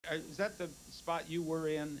is that the spot you were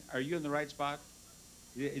in? Are you in the right spot?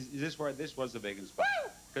 Is this where this was the vacant spot?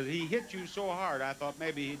 Because he hit you so hard, I thought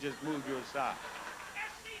maybe he just moved you aside.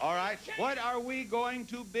 All right, what are we going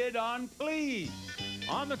to bid on, please?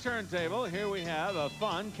 On the turntable, here we have a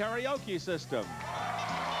fun karaoke system.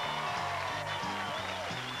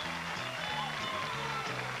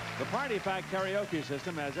 The Party Pack karaoke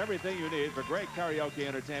system has everything you need for great karaoke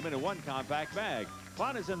entertainment in one compact bag.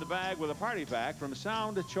 Fun is in the bag with a Party Pack from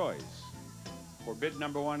Sound Choice. For bid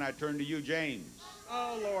number one, I turn to you, James.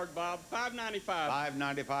 Oh, Lord, Bob. $5.95.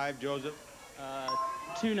 $5.95, Joseph.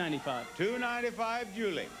 $2.95. $2.95,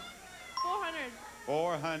 Julie. $400.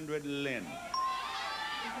 $400, Lynn.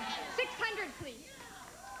 $600, please.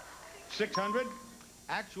 $600.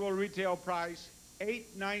 Actual retail price,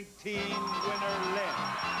 $8.19. Winner, Lynn.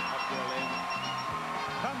 Up here, Lynn.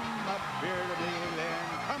 Come up here to me, Lynn.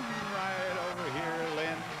 Come right over here,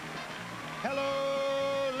 Lynn. Hello,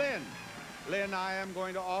 Lynn. Lynn, I am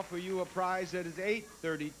going to offer you a prize that is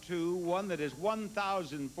 $832, one that is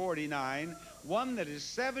 $1,049, one that is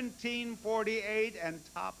 $1,748, and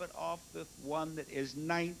top it off with one that is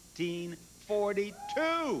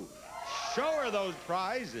 $1,942. Show her those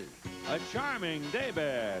prizes. A charming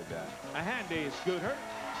daybed, a handy scooter,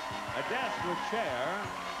 a desk with chair,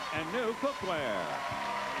 and new cookware.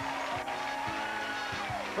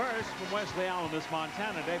 First, from Wesley Allen, this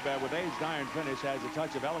Montana daybed with aged iron finish adds a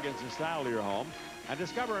touch of elegance and style to your home. And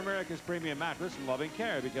discover America's premium mattress from Loving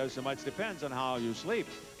Care, because so much depends on how you sleep.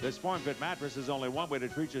 This form-fit mattress is only one way to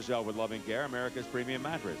treat yourself with Loving Care, America's premium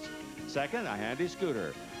mattress. Second, a handy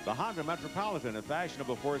scooter. The Honda Metropolitan, a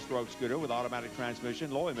fashionable four-stroke scooter with automatic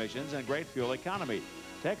transmission, low emissions, and great fuel economy.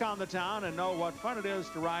 Take on the town and know what fun it is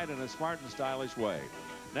to ride in a smart and stylish way.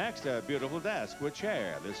 Next, a beautiful desk with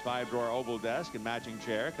chair. This 5-drawer oval desk and matching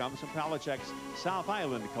chair comes from Palachek's South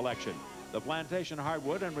Island collection. The plantation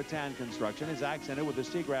hardwood and rattan construction is accented with the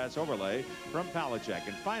seagrass overlay from Palachek.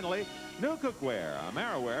 And finally, new cookware.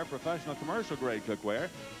 Ameriware professional commercial grade cookware.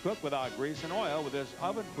 Cook without grease and oil with this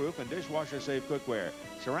oven-proof and dishwasher-safe cookware.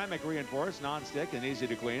 Ceramic reinforced, non-stick, and easy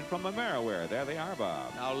to clean from Ameriware. There they are,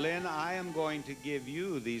 Bob. Now, Lynn, I am going to give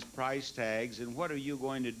you these price tags, and what are you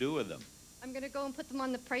going to do with them? I'm going to go and put them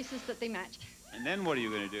on the prices that they match. And then what are you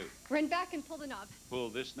going to do? Run back and pull the knob. Pull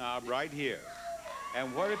this knob right here.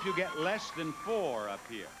 And what if you get less than 4 up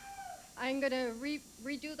here? I'm going to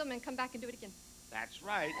redo them and come back and do it again. That's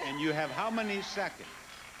right. And you have how many seconds?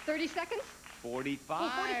 30 seconds? 45. Oh,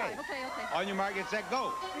 45. Okay. On your mark, get set,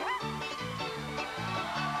 go.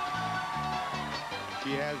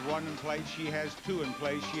 She has 1 in place. She has 2 in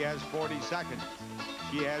place. She has 40 seconds.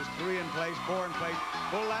 She has 3 in place, 4 in place.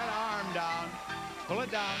 Pull that arm down. Pull it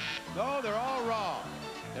down. No, they're all wrong.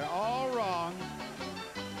 They're all wrong.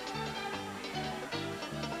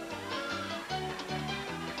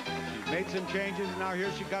 She's made some changes. Now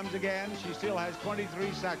here she comes again. She still has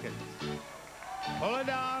 23 seconds. Pull it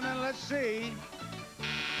down and let's see.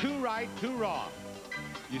 2 right, 2 wrong.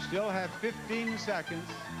 You still have 15 seconds.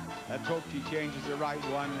 Let's hope she changes the right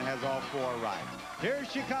one and has all 4 right. Here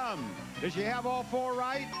she comes. Does she have all 4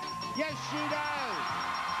 right? Yes, she does.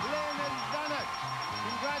 Lynn has done it.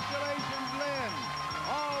 Congratulations, Lynn.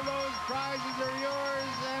 All those prizes are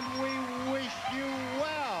yours, and we wish you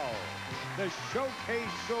well. The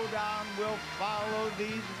Showcase Showdown will follow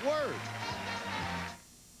these words.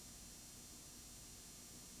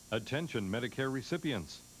 Attention Medicare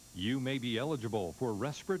recipients. You may be eligible for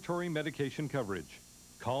respiratory medication coverage.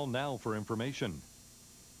 Call now for information.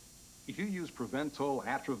 If you use Preventol,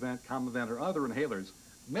 Atrovent, Comavent, or other inhalers,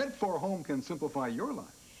 Med4Home can simplify your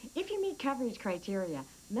life. If you meet coverage criteria,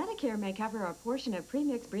 Medicare may cover a portion of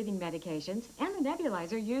premixed breathing medications and the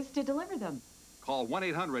nebulizer used to deliver them. Call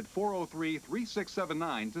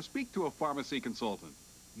 1-800-403-3679 to speak to a pharmacy consultant.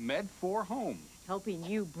 Med4Home. Helping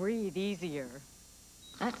you breathe easier.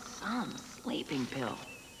 That's some sleeping pill.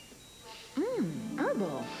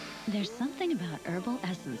 Herbal. There's something about herbal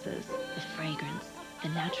essences, the fragrance, the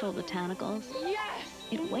natural botanicals. Yes!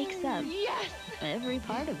 It wakes up Yes! every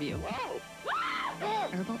part of you. Wow.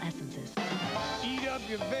 Herbal essences. Eat up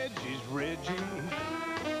your veggies, Reggie.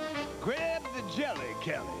 Grab the jelly,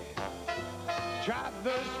 Kelly. Try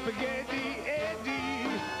the spaghetti,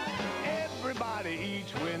 Eddie. Everybody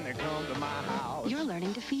eats when they come to my house. You're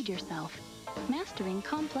learning to feed yourself, mastering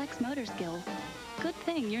complex motor skills. Good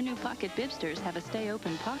thing your new Pocket Bibsters have a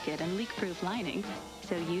stay-open pocket and leak-proof lining,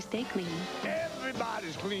 so you stay clean.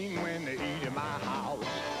 Everybody's clean when they eat in my house.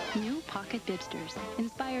 New Pocket Bibsters,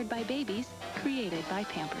 inspired by babies, created by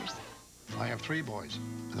Pampers. I have 3 boys,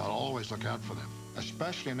 and I'll always look out for them.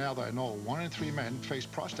 especially now that I know 1 in 3 men face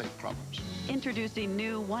prostate problems. Introducing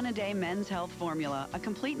new One-A-Day Men's Health Formula, a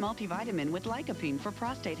complete multivitamin with lycopene for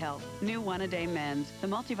prostate health. New One-A-Day Men's, the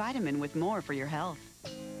multivitamin with more for your health.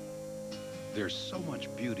 There's so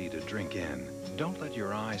much beauty to drink in. Don't let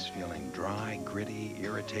your eyes feeling dry, gritty,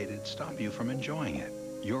 irritated stop you from enjoying it.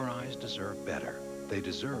 Your eyes deserve better. They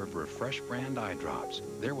deserve Refresh brand eye drops.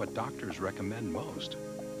 They're what doctors recommend most.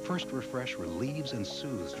 First, Refresh relieves and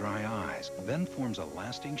soothes dry eyes, then forms a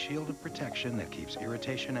lasting shield of protection that keeps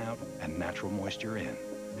irritation out and natural moisture in.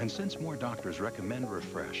 And since more doctors recommend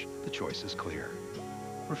Refresh, the choice is clear.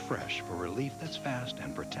 Refresh for relief that's fast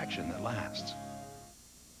and protection that lasts.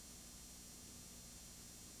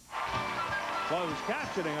 Closed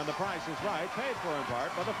captioning on The Price is Right, paid for in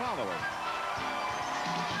part by the following.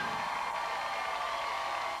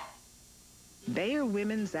 Bayer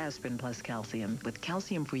Women's Aspirin Plus Calcium, with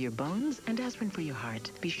calcium for your bones and aspirin for your heart.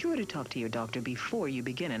 Be sure to talk to your doctor before you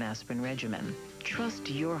begin an aspirin regimen. Trust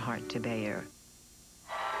your heart to Bayer.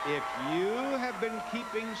 If you have been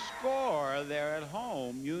keeping score there at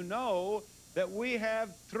home, you know that we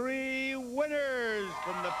have 3 winners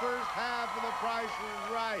from the first half of The Price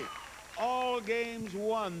is Right. All games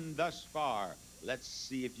won thus far. Let's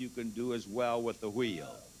see if you can do as well with the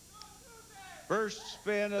wheel. First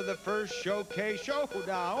spin of the first showcase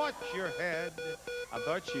showdown. Watch your head. I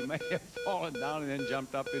thought she may have fallen down and then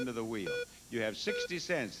jumped up into the wheel. You have 60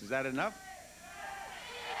 cents. Is that enough?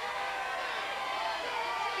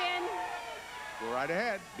 Spin. Go right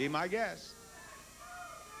ahead. Be my guest.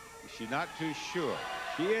 Is she not too sure?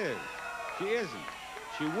 She is. She isn't.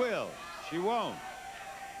 She will. She won't.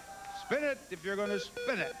 Spin it if you're going to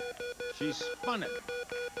spin it. She spun it.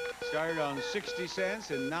 Started on 60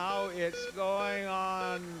 cents, and now it's going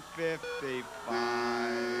on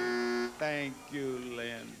 55. Thank you,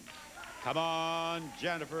 Lynn. Come on,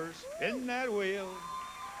 Jennifer, spin that wheel.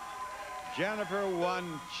 Jennifer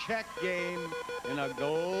won check game in a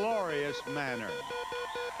glorious manner.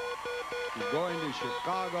 She's going to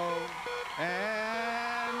Chicago,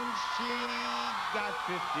 and she got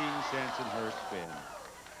 15 cents in her spin.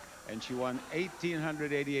 And she won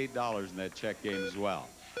 $1,888 in that check game as well.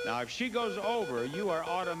 Now, if she goes over, you are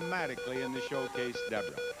automatically in the showcase,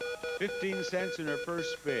 Deborah. 15 cents in her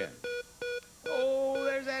first spin. Oh,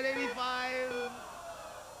 there's that 85.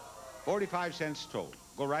 45 cents total.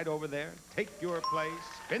 Go right over there. Take your place.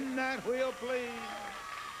 Spin that wheel, please.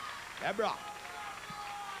 Deborah.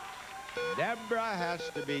 Deborah has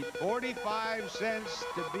to beat 45 cents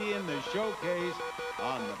to be in the showcase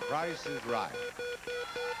on The Price is Right.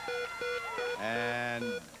 And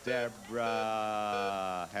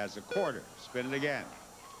Deborah has a quarter. Spin it again.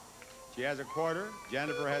 She has a quarter.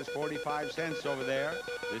 Jennifer has 45 cents over there.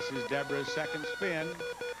 This is Deborah's second spin.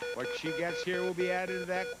 What she gets here will be added to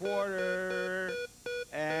that quarter.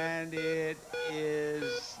 And it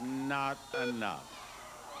is not enough.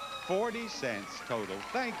 40 cents total.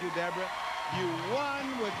 Thank you, Deborah. You won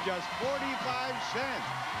with just 45 cents.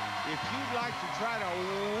 If you'd like to try to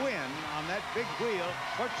win on that big wheel,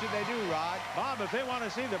 what should they do, Rod? Bob, if they want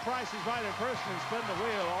to see The Price is Right in person and spin the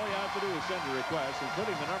wheel, all you have to do is send a request,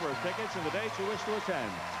 including the number of tickets and the dates you wish to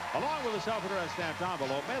attend. Along with a self-addressed stamped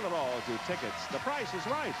envelope, mail it all to Tickets. The Price is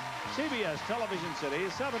Right. CBS Television City,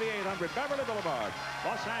 7800 Beverly Boulevard,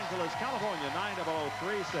 Los Angeles, California,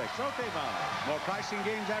 90036. Okay, Bob. More pricing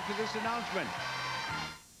games after this announcement.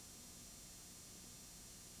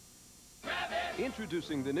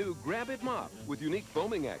 Introducing the new Grab It Mop with unique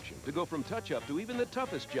foaming action to go from touch-up to even the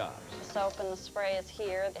toughest jobs. The soap and the spray is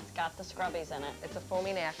here. It's got the scrubbies in it. It's a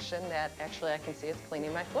foaming action that actually I can see it's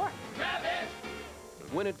cleaning my floor. Grab it!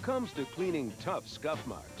 When it comes to cleaning tough scuff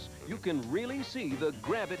marks, you can really see the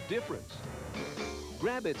Grab It difference.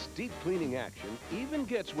 Grab It's deep cleaning action even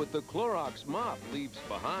gets what the Clorox mop leaves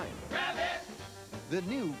behind. Grab it! The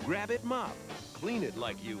new Grab It Mop. Clean it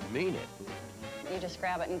like you mean it. You just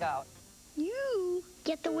grab it and go. You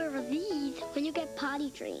get to wear these when you get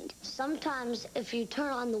potty trained. Sometimes if you turn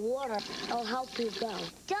on the water, it'll help you go.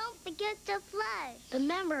 Don't forget to flush.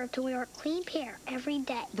 Remember to wear a clean pair every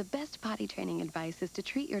day. The best potty training advice is to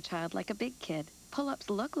treat your child like a big kid. Pull-ups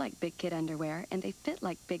look like big kid underwear, and they fit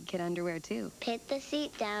like big kid underwear, too. Put the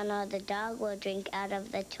seat down or the dog will drink out of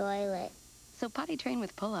the toilet. So potty train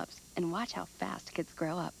with pull-ups and watch how fast kids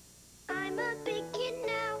grow up. I'm a big kid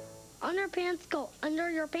now. Underpants go under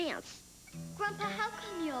your pants. Grandpa, how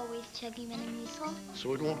come you're always chugging Metamucil?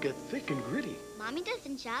 So it won't get thick and gritty. Mommy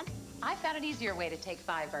doesn't chug. I found an easier way to take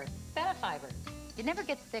fiber. Benefiber. It never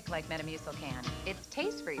gets thick like Metamucil can. It's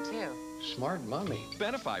taste-free, too. Smart mommy.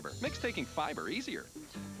 Benefiber makes taking fiber easier.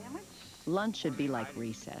 Lunch should be like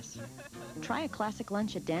recess. Try a classic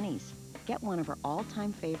lunch at Denny's. get one of her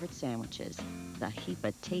all-time favorite sandwiches, with a heap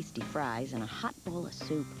of tasty fries and a hot bowl of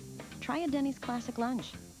soup. Try a Denny's classic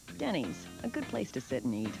lunch. Denny's, a good place to sit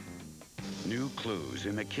and eat. New clues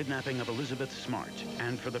in the kidnapping of Elizabeth Smart.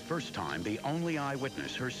 And for the first time, the only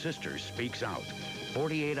eyewitness, her sister, speaks out.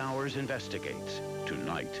 48 Hours investigates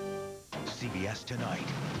tonight. CBS Tonight.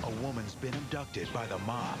 A woman's been abducted by the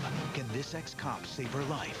mob. Can this ex-cop save her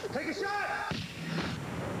life? Take a shot!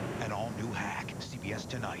 An all-new Hack. CBS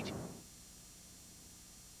Tonight.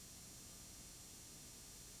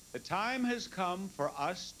 The time has come for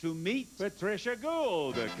us to meet Patricia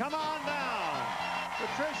Gould. Come on down.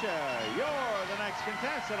 Patricia, you're the next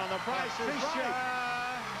contestant on The Price is Patricia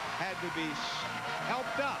Right. had to be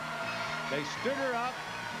helped up. They stood her up.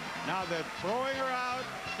 Now they're throwing her out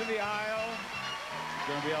to the aisle. She's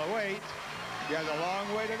going to be able to wait. She has a long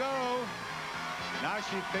way to go. Now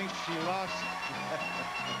she thinks she lost.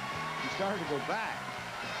 She started to go back.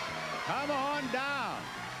 Come on down.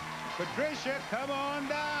 Patricia, come on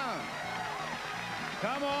down.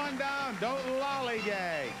 Come on down. Don't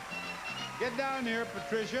lollygag. Get down here,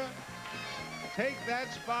 Patricia. Take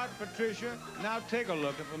that spot, Patricia. Now take a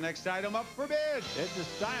look at the next item up for bid. It's a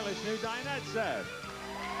stylish new dinette set.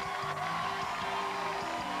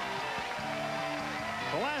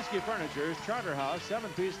 Pulaski Furniture's Charterhouse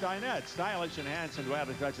 7-piece dinette. Stylish, enhanced, and to add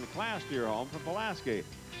a touch of class to your home from Pulaski.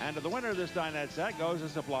 And to the winner of this dinette set goes a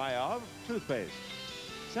supply of toothpaste.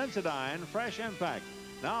 Sensodyne Fresh Impact.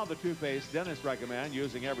 Now the toothpaste dentists recommend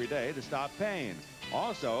using every day to stop pain.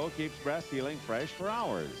 Also keeps breath feeling fresh for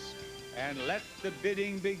hours. And let the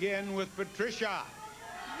bidding begin with Patricia.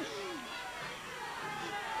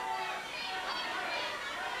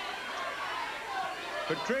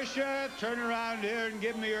 Patricia, turn around here and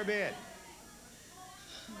give me your bid.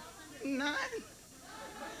 9.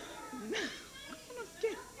 No.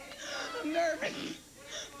 I'm nervous.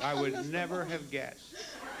 I would never have guessed.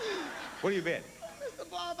 What do you bid? Mr.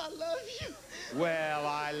 Bob, I love you. Well,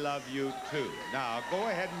 I love you too. Now, go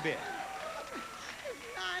ahead and bid.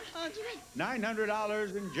 $900.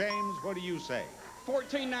 $900, and James, what do you say?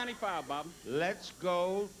 $14.95, Bob. Let's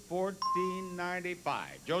go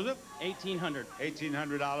 $14.95. Joseph? $1,800.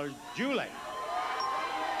 $1,800. Julie?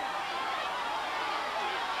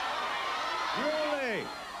 Julie?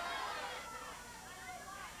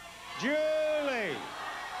 Julie?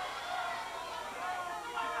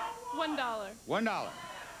 $1. $1.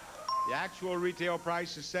 The actual retail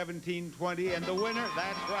price is $17.20, and the winner,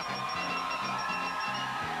 that's right.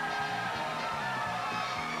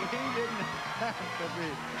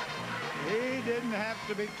 He didn't have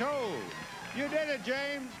to be told. You did it,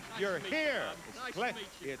 James. You're here.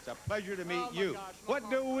 It's a pleasure to meet you. What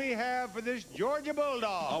do we have for this Georgia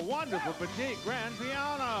Bulldog? A wonderful petite grand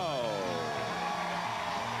piano.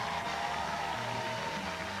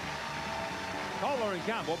 Kohler &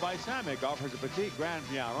 Campbell by Samick offers a petite grand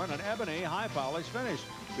piano in an ebony high-polish finish.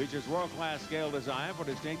 Features world-class scale design for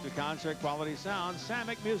distinctive concert quality sound.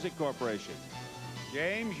 Samick Music Corporation.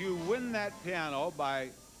 James, you win that piano by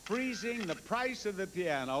freezing the price of the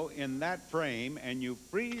piano in that frame, and you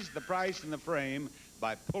freeze the price in the frame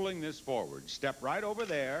by pulling this forward. Step right over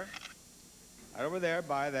there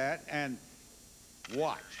by that, and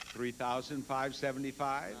watch.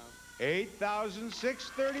 $3,575,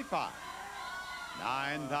 $8,635,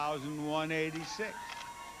 $9,186.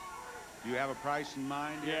 Do you have a price in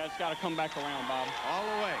mind? Yeah, it's got to come back around, Bob. All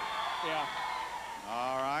the way? Yeah.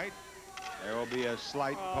 All right. There will be a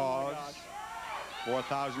slight pause.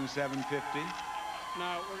 $4,750.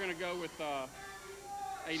 No, we're going to go with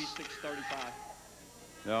 $86.35.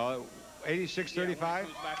 No, $86.35. Yeah,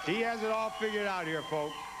 he has it all figured out here,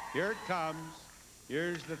 folks. Here it comes.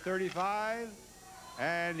 Here's the 35,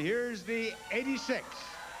 and here's the 86.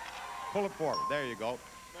 Pull it forward. There you go.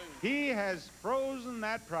 He has frozen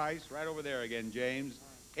that price right over there again, James.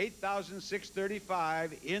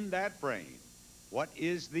 $8,635 in that frame. What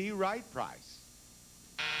is the right price?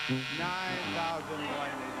 $9,186.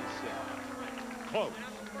 Close.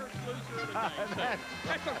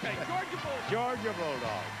 That's okay. Georgia Bulldog. Georgia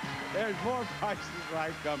Bulldog. There's more prices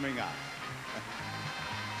right coming up.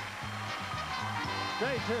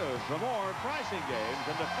 Stay tuned for more pricing games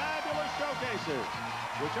and the fabulous showcases,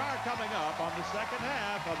 which are coming up on the second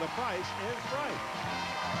half of The Price is Right.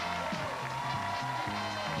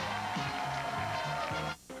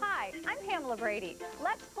 Hi, I'm Pamela Brady.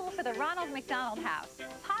 Let's pull for the Ronald McDonald House.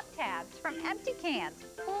 Pop tabs from empty cans.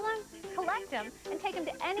 Pull them, collect them, and take them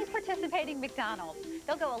to any participating McDonald's.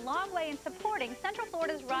 They'll go a long way in supporting Central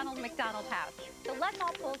Florida's Ronald McDonald House. So let's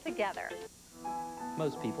all pull together.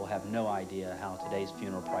 Most people have no idea how today's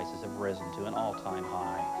funeral prices have risen to an all-time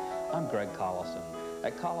high. I'm Greg Collison.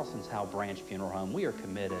 At Collison's Howe Branch Funeral Home, we are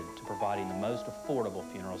committed to providing the most affordable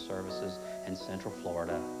funeral services in Central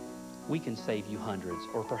Florida. We can save you hundreds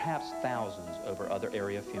or perhaps thousands over other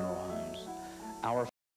area funeral homes. Our